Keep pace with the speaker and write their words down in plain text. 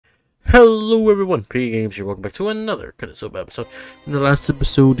Hello everyone, P-Games here, welcome back to another KONOSUBA episode. In the last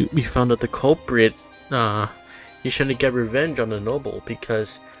episode, we found out the culprit, he's trying to get revenge on the noble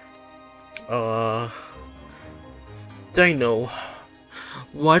because, Dino,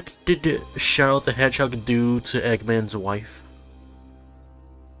 what did Shadow the Hedgehog do to Eggman's wife?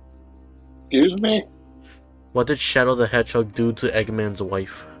 Excuse me? What did Shadow the Hedgehog do to Eggman's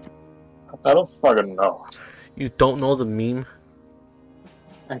wife? I don't fucking know. You don't know the meme?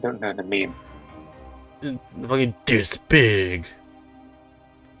 I don't know the meme. Fucking this big.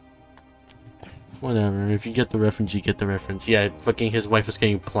 Whatever, if you get the reference, you get the reference. Yeah, fucking his wife is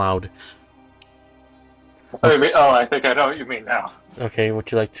getting plowed. Oh, I think I know what you mean now. Okay,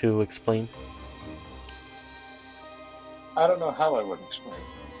 would you like to explain? I don't know how I would explain.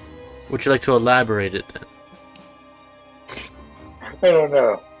 Would you like to elaborate it then? I don't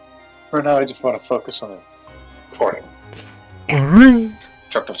know. For now, I just want to focus on the recording. Alright.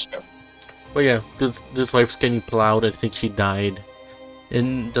 Chuck step. Well, yeah, this wife's getting plowed. I think she died.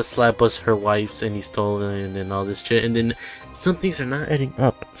 And the slab was her wife's, and he stole it, and all this shit. And then some things are not adding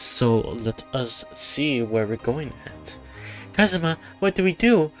up. So let us see where we're going at. Kazuma, what do we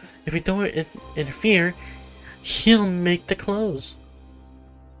do? If we don't interfere, he'll make the clothes.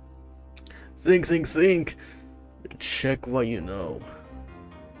 Think. Check what you know.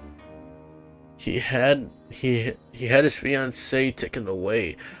 He had his fiancée taken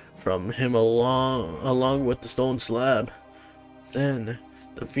away from him along with the stone slab. Then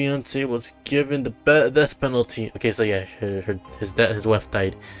the fiancée was given the death penalty. Okay, so yeah, his wife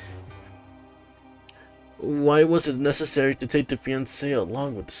died. Why was it necessary to take the fiancée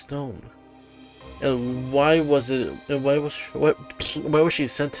along with the stone? And why was she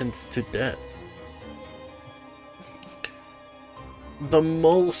sentenced to death?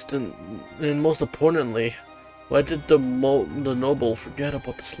 Most importantly, why did the noble forget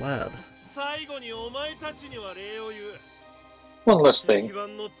about the slab? One last thing.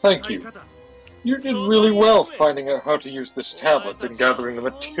 Thank you. You did really well finding out how to use this tablet and gathering the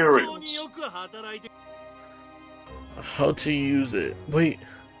materials. How to use it? Wait.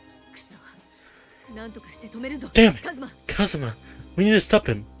 Damn it! Kazuma! We need to stop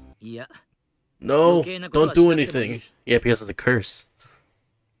him. No, don't do anything. Yeah, because of the curse.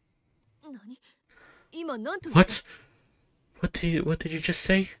 What? What did you just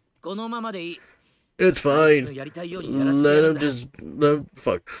say? It's fine. Let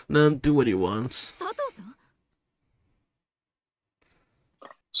him do what he wants.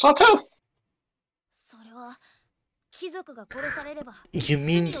 Sato? You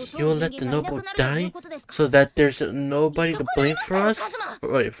mean you'll let the noble die so that there's nobody to blame for us?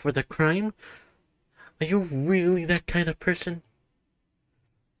 For the crime? Are you really that kind of person?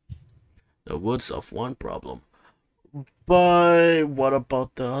 That would solve one problem. But what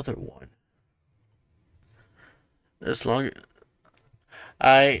about the other one? As long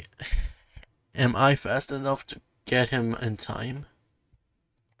am I fast enough to get him in time?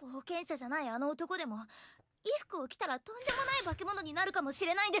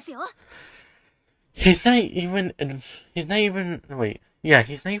 He's not even wait. Yeah,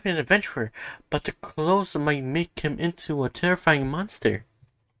 he's not even an adventurer, but the clothes might make him into a terrifying monster.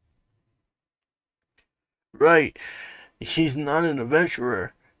 Right, he's not an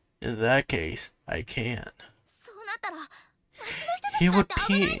adventurer. In that case, I can't. He would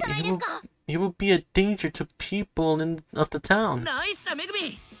be a danger to people of the town.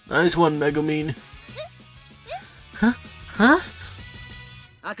 Nice one, Megumin. Huh?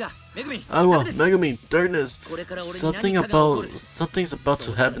 Awa, Megumin, darkness. Something's about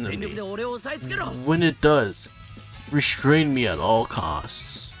to happen to me. When it does, restrain me at all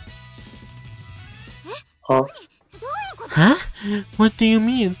costs. Huh? Huh? What do you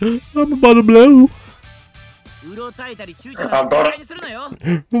mean? I'm about to blow. I'm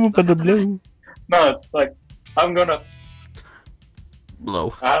about to blow. No, like, I'm gonna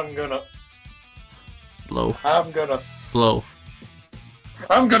blow. I'm gonna blow. I'm gonna blow.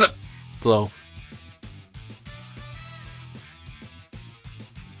 I'm gonna blow.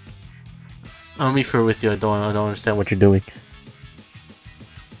 I'll be fair with you. I don't understand what you're doing.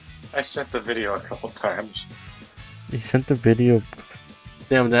 I sent the video a couple times. You sent the video.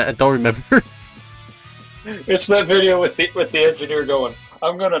 Damn that! I don't remember. It's that video with the engineer going,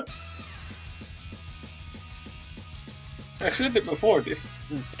 I'm gonna. I sent it before, dude.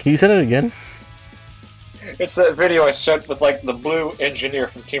 Can you send it again? It's that video I sent with like the blue engineer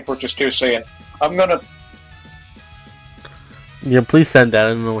from Team Fortress 2 saying, I'm gonna. Yeah, please send that. I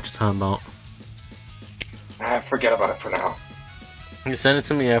don't know what you're talking about. Forget about it for now. You send it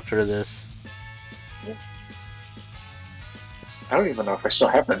to me after this. I don't even know if I still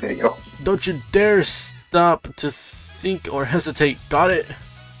have that video. Don't you dare stop to think or hesitate. Got it?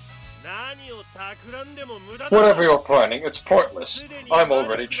 Whatever you're planning, it's pointless. I'm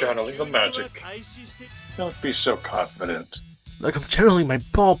already channeling the magic. Don't be so confident. Like I'm channeling my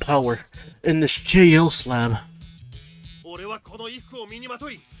ball power in this JL slab.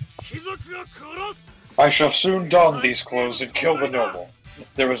 I shall soon don these clothes and kill the noble.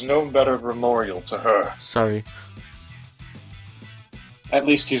 There is no better memorial to her. Sorry. At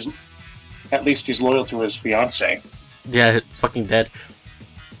least he's loyal to his fiancée. Yeah, fucking dead.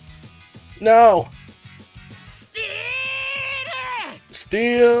 No!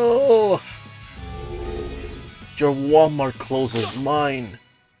 Steal! Your Walmart clothes is mine.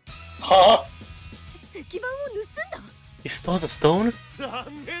 Huh? You stole the stone?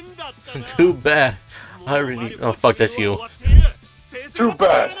 Too bad. I already. Oh fuck, that's you. Too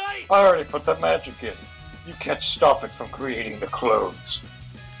bad. I already put the magic in. You can't stop it from creating the clothes.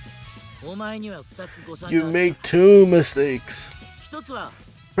 You made two mistakes.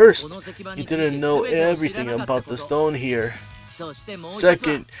 First, you didn't know everything about the stone here.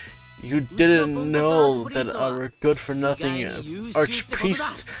 Second, you didn't know that our good-for-nothing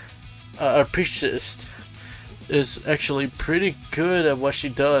archpriest, priestess, is actually pretty good at what she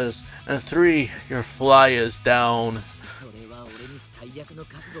does. And three, your fly is down.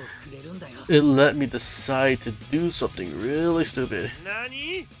 It let me decide to do something really stupid.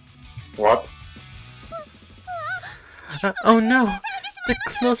 What? Oh no! The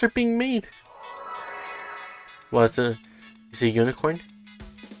clothes are being made! What's a... Is it a unicorn?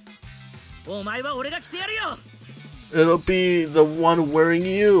 It'll be the one wearing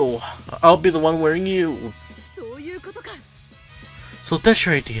you! I'll be the one wearing you! So that's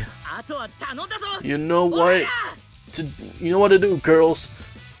your idea. You know what? You know what to do, girls.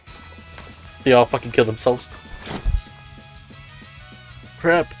 They all fucking kill themselves.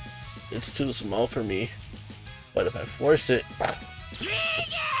 Crap. It's too small for me. But if I force it...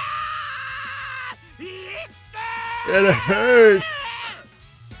 It hurts!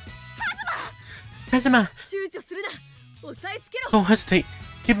 Kazuma! Don't hesitate.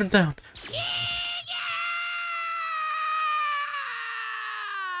 Keep him down.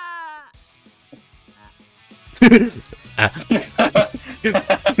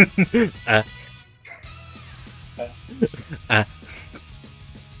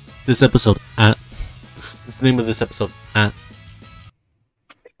 This episode. It's the name of this episode.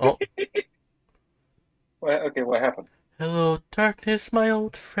 Oh. Okay, what happened? Hello, darkness, my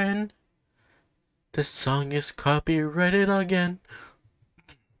old friend. This song is copyrighted again.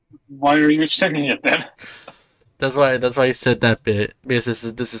 Why are you singing it then? That's why I said that bit, because this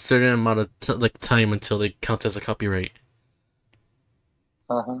is a certain amount of time until they count as a copyright.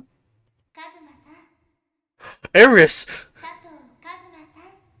 Eris!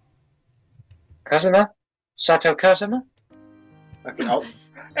 Kazuma? Sato Kazuma? Okay, oh.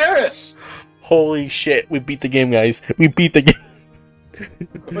 Eris! Holy shit, we beat the game, guys. We beat the game.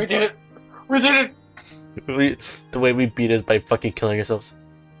 We did it! We did it! The way we beat it is by fucking killing ourselves.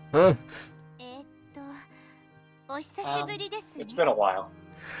 Huh? It's been a while.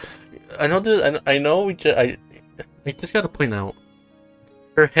 I know that. I know. I just gotta point out.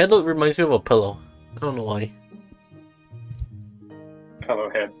 Her head reminds me of a pillow. I don't know why. Pillow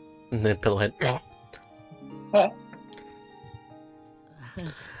head. And then pillow head. Huh?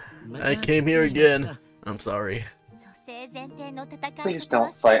 I came here again. I'm sorry. Please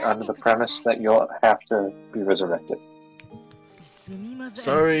don't fight under the premise that you'll have to be resurrected.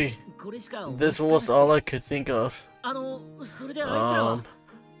 Sorry. This was all I could think of. Are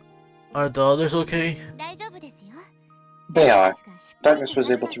the others okay? They are. Darkness was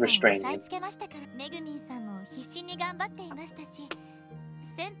able to restrain you.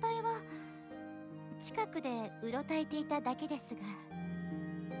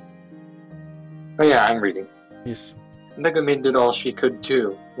 Oh yeah, I'm reading. Yes. Megumin did all she could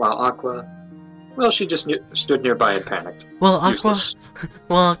too, while Aqua... Well, she just stood nearby and panicked. Well, Aqua... Useless.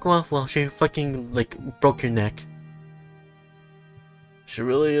 Well, she fucking, broke your neck. She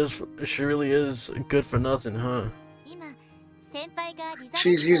really is good for nothing, huh?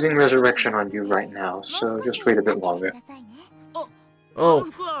 She's using resurrection on you right now, so just wait a bit longer. Oh,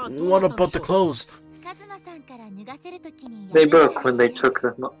 what about the clothes? They broke when they took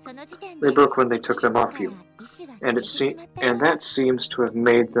them. They broke when they took them off you, and that seems to have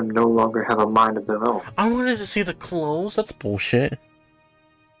made them no longer have a mind of their own. I wanted to see the clothes. That's bullshit.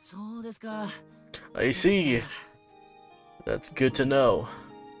 I see. That's good to know.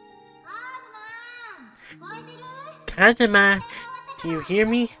 Kazuma, do you hear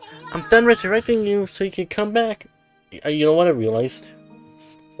me? I'm done resurrecting you so you can come back. You know what I realized?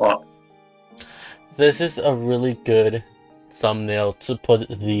 What? This is a really good thumbnail to put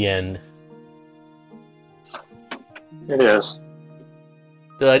at the end. It is.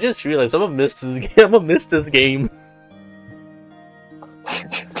 Dude, I just realized I'm gonna miss this game. I'm gonna miss this game.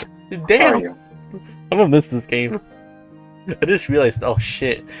 Damn! Are you? I'm gonna miss this game. I just realized, oh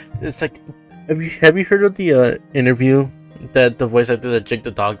shit. It's like, have you heard of the interview that the voice actor that Jake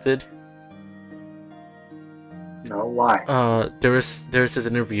the dog did? No, why? There's this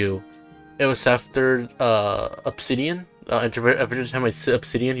interview. It was after Obsidian. Every time I see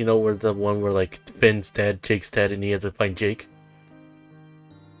Obsidian, you know, where the one where like Finn's dead, Jake's dead, and he has to find Jake.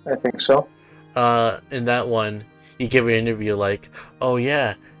 I think so. In that one, he gave an interview like, oh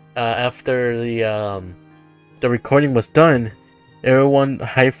yeah, after the recording was done, everyone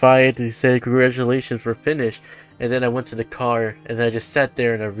high-fived. He said congratulations, we're finished. And then I went to the car, and then I just sat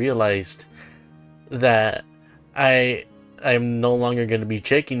there, and I realized that I'm no longer going to be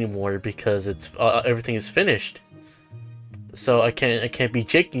Jake anymore because it's everything is finished. So I can't be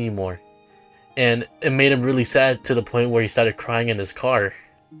Jake anymore, and it made him really sad to the point where he started crying in his car.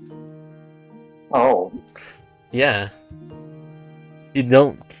 Oh. Yeah.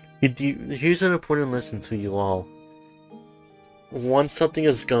 Here's an important lesson to you all. Once something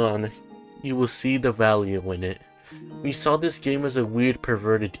is gone, you will see the value in it. We saw this game as a weird,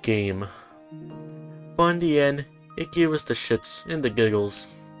 perverted game, but in the end, it gave us the shits and the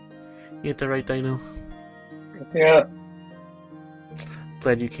giggles. Ain't that right, Dino? Yeah.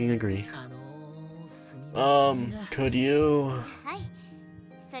 Glad you can agree. Could you...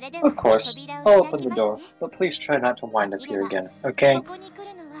 Of course. I'll open the door, but please try not to wind up here again, okay?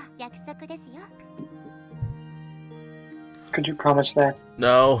 Could you promise that?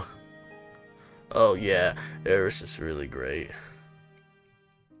 No. Oh yeah, Eris is really great.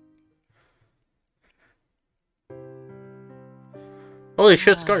 Holy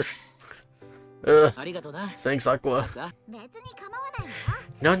shit, Scarf! Thanks, Aqua.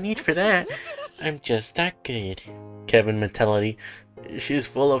 No need for that. I'm just that good. Kevin mentality. She's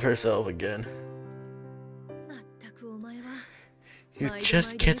full of herself again. You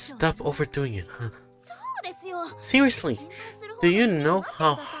just can't stop overdoing it, huh? Seriously, do you know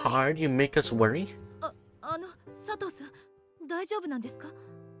how hard you make us worry?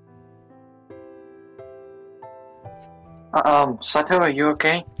 Sato, are you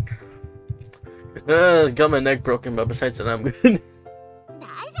okay? Got my neck broken, but besides that, I'm good.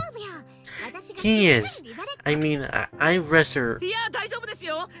 He is. I mean, I resurrect.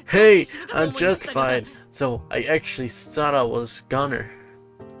 Hey, I'm just fine. So I actually thought I was goner.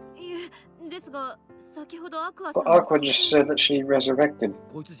 But Aqua just said that she resurrected.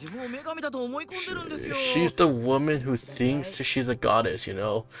 She's the woman who thinks she's a goddess, you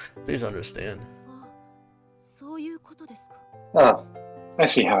know? Please understand. Oh, I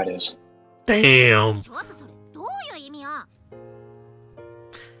see how it is. Damn!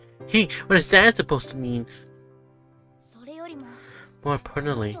 Hey, what is that supposed to mean? More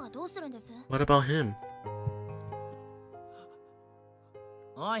importantly, what about him?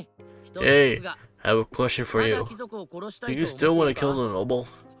 Hey, I have a question for you. Do you still want to kill the noble?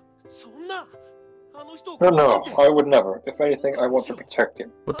 No, I would never. If anything, I want to protect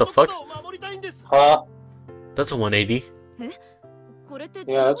him. What the fuck? Huh? That's a 180.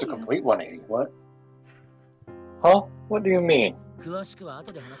 Yeah, that's a complete 180. What? Huh? What do you mean? I'll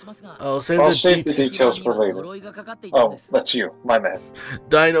save the details for later. Oh, that's you. My man.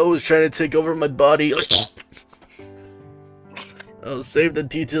 Dino is trying to take over my body. I'll save the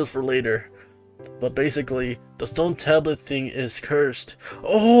details for later. But basically, the stone tablet thing is cursed.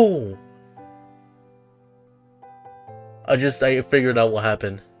 Oh! I figured out what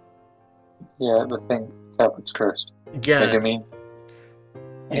happened. Yeah, the thing, tablet's cursed. Yeah. Like, I mean,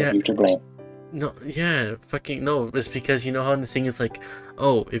 yeah. You to blame. No, yeah, fucking no. It's because you know how the thing is like,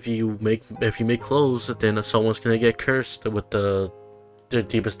 oh, if you make clothes, then someone's gonna get cursed with their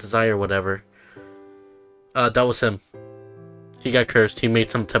deepest desire, or whatever. That was him. He got cursed. He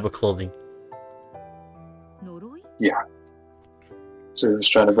made some type of clothing. Yeah. So he was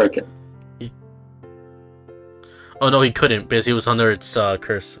trying to break it. Yeah. Oh no, he couldn't because he was under its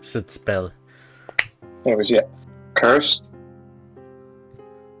curse, its spell. It was cursed.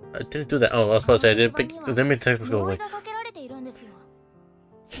 I didn't do that. Oh, I was supposed to say I didn't pick. Let me text go away.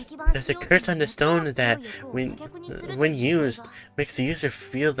 There's a curse on the stone that, when used, makes the user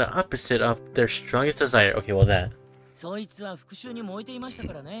feel the opposite of their strongest desire. Okay, well that.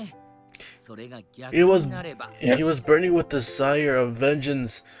 He was burning with desire of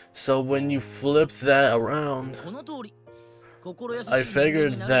vengeance. So when you flip that around, I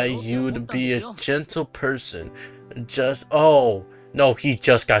figured that you'd be a gentle person. Oh, no, he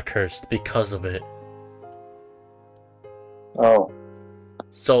just got cursed because of it. Oh.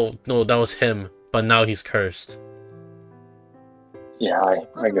 So, no, that was him, but now he's cursed. Yeah,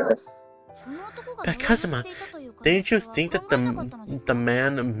 I get it. But Kazuma, didn't you think that the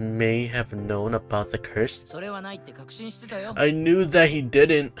man may have known about the curse? I knew that he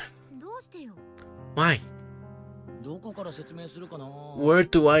didn't. Why? Where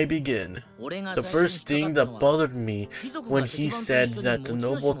do I begin? The first thing that bothered me when he said that the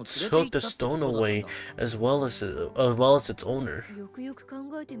noble took the stone away as well as its owner.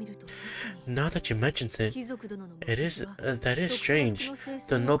 Now that you mention it, that is strange.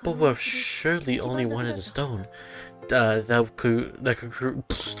 The noble would have surely only wanted the stone that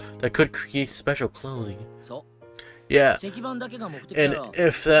could create special clothing. Yeah, and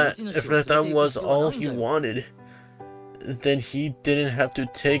if that was all he wanted, then he didn't have to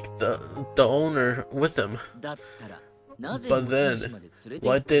take the owner with him. But then,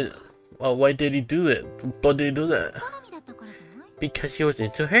 why did he do it? Why did he do that? Because he was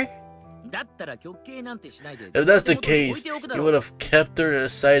into her? If that's the case, he would have kept her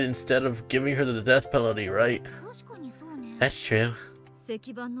aside instead of giving her the death penalty, right? That's true.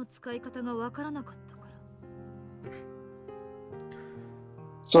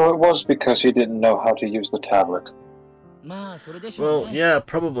 So it was because he didn't know how to use the tablet. Well, yeah,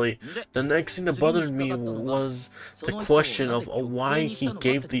 probably. The next thing that bothered me was the question of why he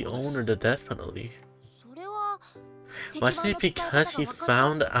gave the owner the death penalty. Wasn't it because he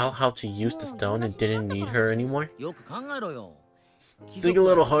found out how to use the stone and didn't need her anymore? Think a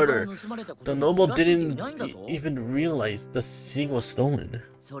little harder. The noble didn't even realize the thing was stolen.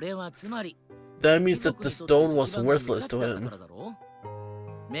 That means that the stone was worthless to him.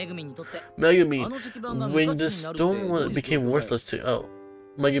 Megumi, when the stone became worthless to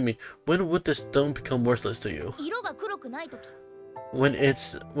Megumi, when would the stone become worthless to you? When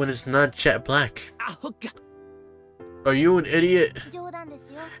it's not jet black. Are you an idiot?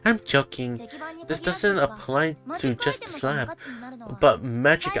 I'm joking. This doesn't apply to just the slab, but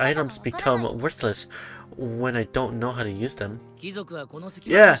magic items become worthless when I don't know how to use them.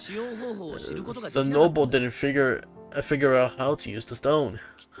 Yeah, the noble didn't figure out how to use the stone.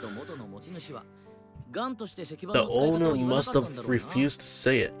 The owner must have refused to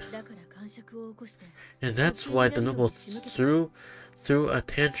say it, and that's why the noble threw a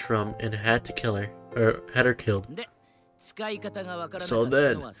tantrum and had to kill her, or had her killed. So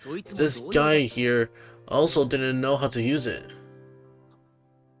then, this guy here also didn't know how to use it.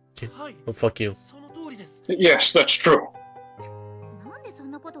 Oh, fuck you. Yes, that's true.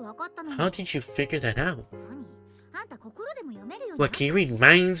 How did you figure that out? What, can you read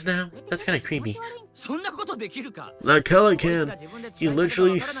minds now? That's kinda creepy. Like hell I can. He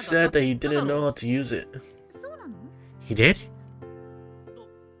literally said that he didn't know how to use it. He did?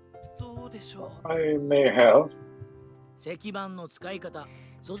 I may have.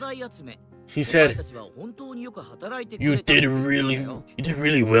 He said, you did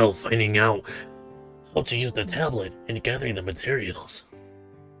really well finding out how to use the tablet and gathering the materials.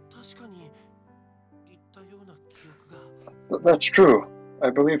 That's true. I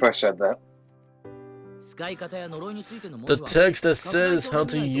believe I said that. The text that says how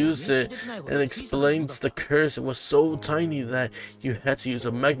to use it and explains the curse was so tiny that you had to use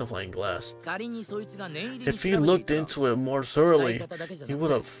a magnifying glass. If you looked into it more thoroughly, you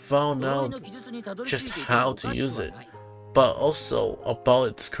would have found out just how to use it, but also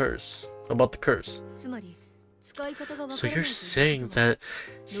about the curse. So you're saying that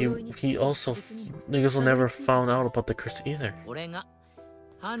he also never found out about the curse either.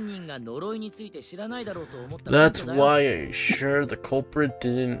 That's why I'm sure the culprit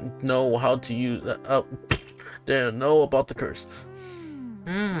didn't know how to use didn't know about the curse.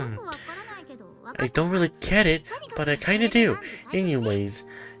 I don't really get it, but I kinda do. Anyways,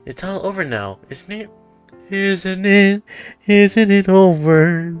 it's all over now, isn't it? Isn't it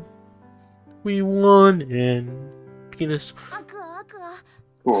over? We won and penis.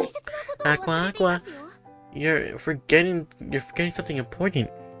 Cool. Aqua. You're forgetting something important.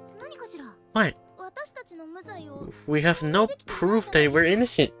 What? We have no proof that we're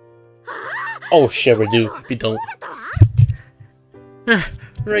innocent. Oh shit, we do. We don't.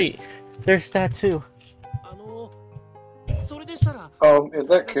 Right. There's that too. In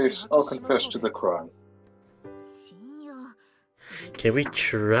that case, I'll confess to the crime. Can we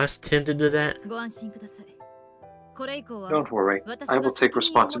trust him to do that? Don't worry, I will take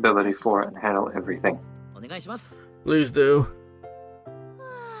responsibility for it and handle everything. Please do.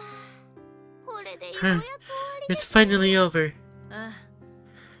 It's finally over.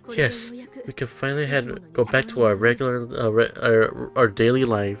 Yes, we can finally go back to our regular, our daily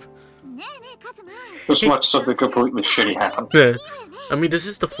life. Just watch something completely shitty happen. Yeah. I mean, this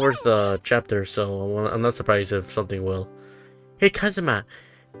is the 4th chapter, so I'm not surprised if something will. Hey, Kazuma,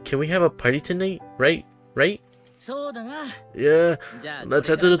 can we have a party tonight? Right? Right? Yeah, let's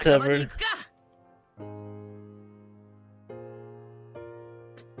head to the tavern.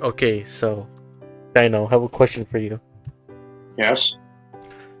 Okay, so, Dino, I have a question for you. Yes?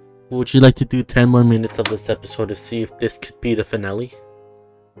 Would you like to do 10 more minutes of this episode to see if this could be the finale?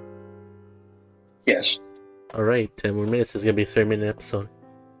 Yes. Alright, 10 more minutes. This is gonna be a 3-minute episode.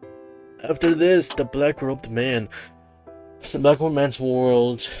 After this, the black-robed man. The black-robed man's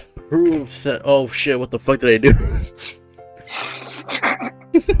world proves that. Oh shit, what the fuck did I do?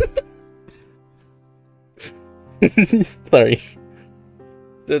 Sorry.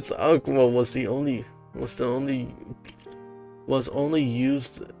 Since Aqua was only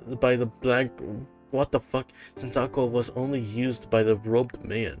used by the black. What the fuck? Since Aqua was only used by the robed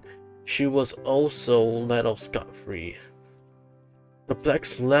man, she was also let off scot-free. The black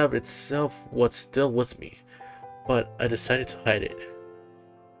slab itself was still with me, but I decided to hide it.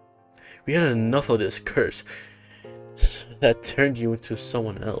 We had enough of this curse that turned you into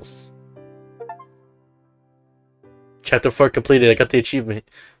someone else. Chapter 4 completed. I got the achievement.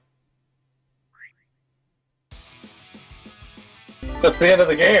 That's the end of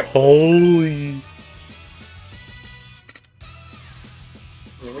the game. Holy.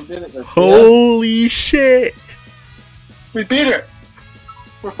 Yeah, we did it. That's Holy shit. We beat it.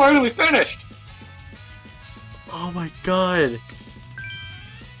 We're finally finished. Oh my god.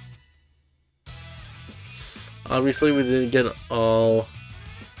 Obviously we didn't get all.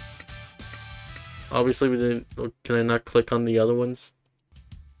 Obviously we didn't. Can I not click on the other ones?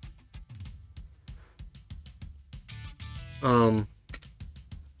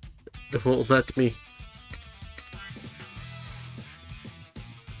 It won't let me.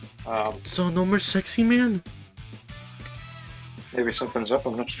 So no more sexy man? Maybe something's up,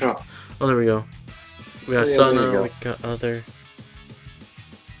 I'm not sure. Oh, there we go. We got Sana, we got other.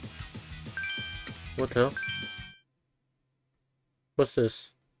 What the hell? What's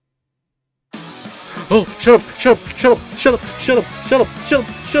this? Oh, shut up, shut up, shut up, shut up, shut up, shut up, shut up,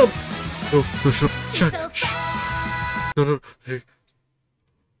 shut up! No, no, shut up, shut up, shh. No, no.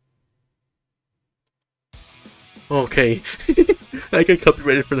 Okay. I got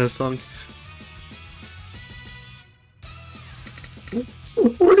copyrighted for that song.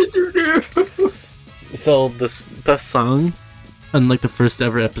 What did you do? So that song, unlike the first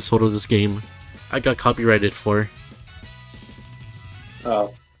ever episode of this game, I got copyrighted for.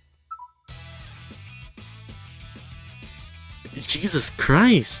 Oh. Jesus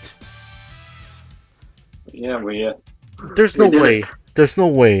Christ! Yeah, There's no way. There's no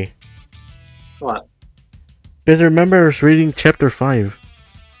way. What? Because remember I was reading chapter 5.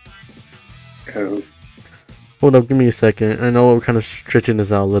 Code. Hold up, give me a second. I know I'm kind of stretching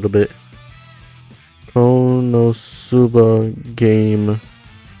this out a little bit. Konosuba game.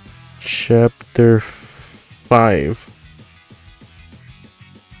 Chapter 5.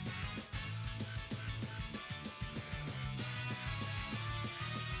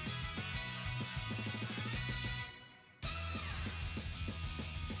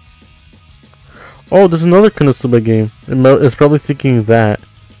 Oh, there's another Konosuba game. It's probably thinking that.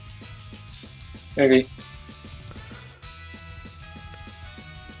 Maybe.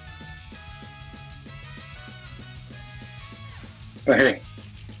 But hey,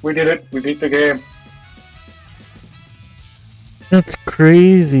 we did it. We beat the game. That's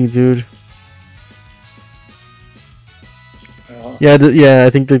crazy, dude. Yeah, yeah. I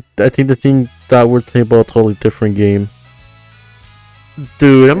think the thing that we're talking about a totally different game.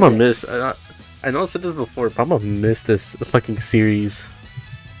 Dude, I'm gonna miss. I know I said this before, but I'm gonna miss this fucking series.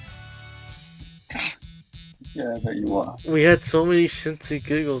 Yeah, I bet you are. We had so many shits and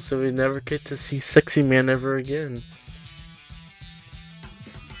giggles, so we never get to see Sexy Man ever again.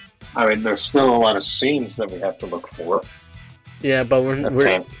 I mean, there's still a lot of scenes that we have to look for. Yeah, but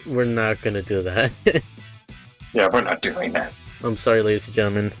we're not gonna do that. Yeah, we're not doing that. I'm sorry, ladies and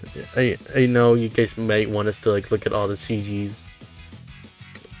gentlemen. I know you guys might want us to like look at all the CGs,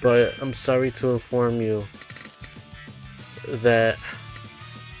 but I'm sorry to inform you that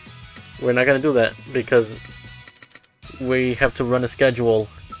we're not gonna do that because we have to run a schedule,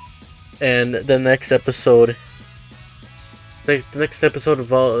 and the next episode. The next episode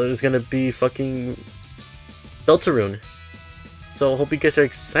of is gonna be fucking Deltarune. So I hope you guys are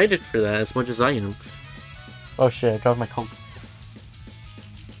excited for that as much as I am. Oh shit, I dropped my comp.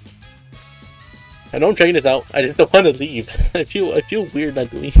 I know I'm trying this out. I just don't want to leave. I feel weird not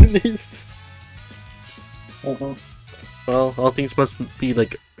doing this. Well, all things must be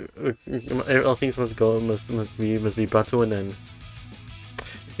like, all things must be brought to an end.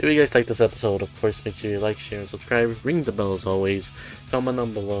 If you guys like this episode, of course, make sure you like, share, and subscribe. Ring the bell as always. Comment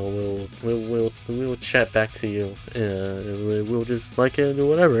down below. We'll chat back to you. We'll just like it or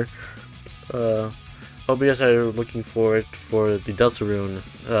whatever. Hope you guys are looking forward for the Deltarune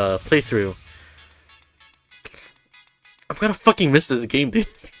playthrough. I'm gonna fucking miss this game, dude.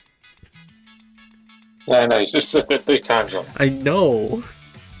 Yeah, I know. You just said that 3 times already. I know.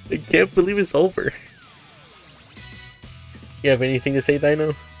 I can't believe it's over. You have anything to say,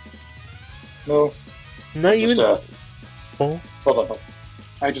 Dino? No. Not even. Just, oh. Hold on.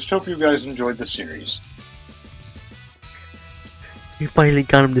 I just hope you guys enjoyed the series. You finally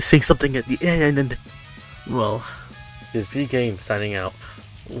got him to say something at the end. Well, this V Game signing out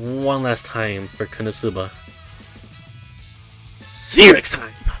one last time for Konosuba. See you next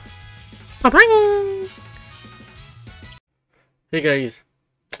time. Bye bye. Hey guys,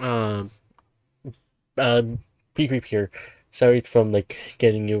 P-Creep here. Sorry from like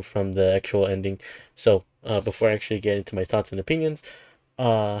getting you from the actual ending. So before I actually get into my thoughts and opinions,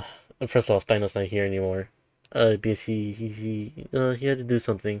 first off, Dino's not here anymore. Because he had to do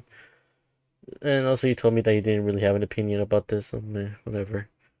something, and also he told me that he didn't really have an opinion about this. Whatever.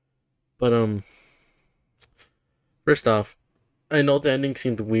 But first off, I know the ending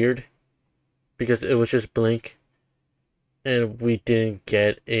seemed weird because it was just blank, and we didn't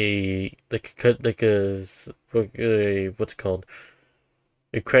get a what's it called?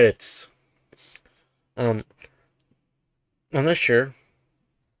 A credits. I'm not sure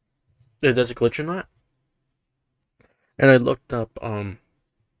if that's a glitch or not. And I looked up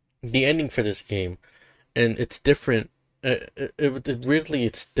the ending for this game, and it's different. Weirdly,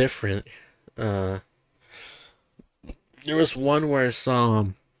 it's different. There was one where I saw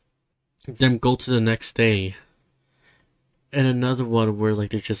them go to the next day, and another one where like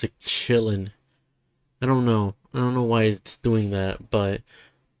they're just like chilling. I don't know why it's doing that, but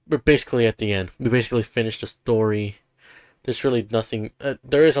we're basically at the end. We basically finished the story. There's really nothing.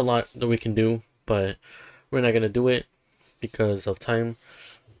 There is a lot that we can do, but we're not gonna do it because of time.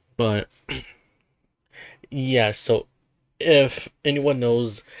 But yeah, so if anyone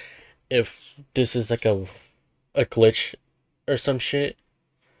knows if this is like a glitch or some shit,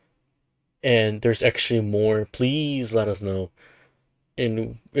 and there's actually more, please let us know.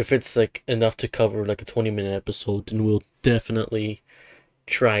 And if it's like enough to cover like a 20-minute episode, then we'll definitely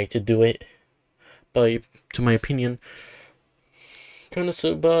try to do it. But to my opinion,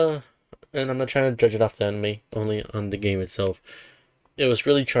 Konosuba, and I'm not trying to judge it off the anime, only on the game itself. It was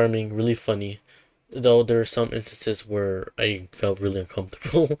really charming, really funny, though there are some instances where I felt really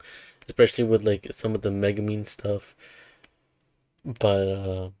uncomfortable, especially with like some of the Megumin stuff.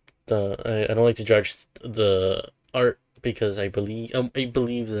 But I don't like to judge the art because I believe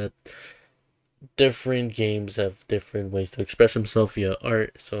that different games have different ways to express themselves via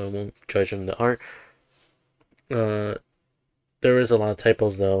art, so I won't judge them the art. There is a lot of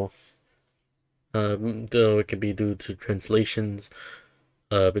typos though. Though it could be due to translations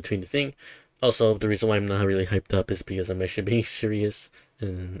between the thing. Also, the reason why I'm not really hyped up is because I'm actually being serious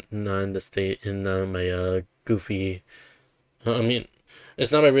and not in the state and not my goofy. I mean,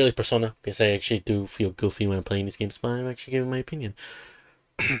 it's not my really persona because I actually do feel goofy when I'm playing these games, but I'm actually giving my opinion.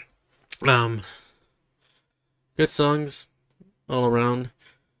 Good songs all around.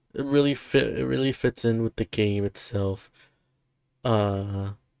 It really fits in with the game itself.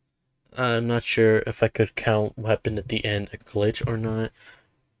 I'm not sure if I could count what happened at the end a glitch or not.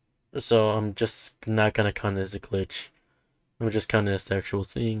 So I'm just not gonna count it as a glitch. I'm just counting it as the actual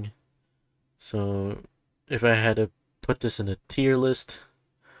thing. So if I had to put this in a tier list,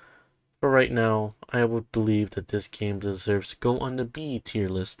 for right now, I would believe that this game deserves to go on the B tier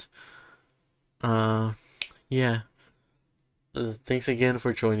list. Yeah. Thanks again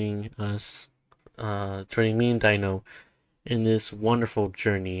for joining us, joining me and Dino in this wonderful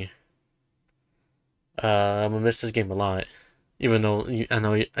journey. I'm gonna miss this game a lot, even though I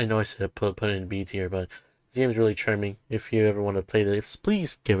know I said put it in B tier, but this game is really charming. If you ever want to play this,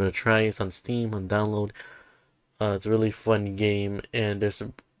 please give it a try. It's on Steam, on download. It's a really fun game, and there's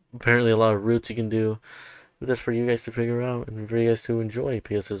apparently a lot of routes you can do. But that's for you guys to figure out and for you guys to enjoy,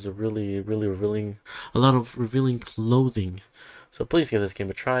 because there's a really revealing, a lot of revealing clothing. So please give this game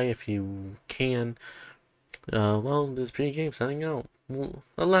a try if you can. Well, this pretty game signing out. Well,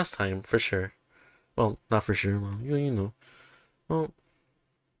 last time for sure. Well, not for sure. Well, you know. Well,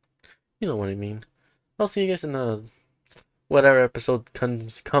 you know what I mean. I'll see you guys in the whatever episode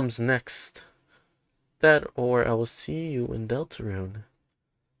comes next. that, or I will see you in Deltarune.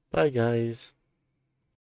 Bye, guys.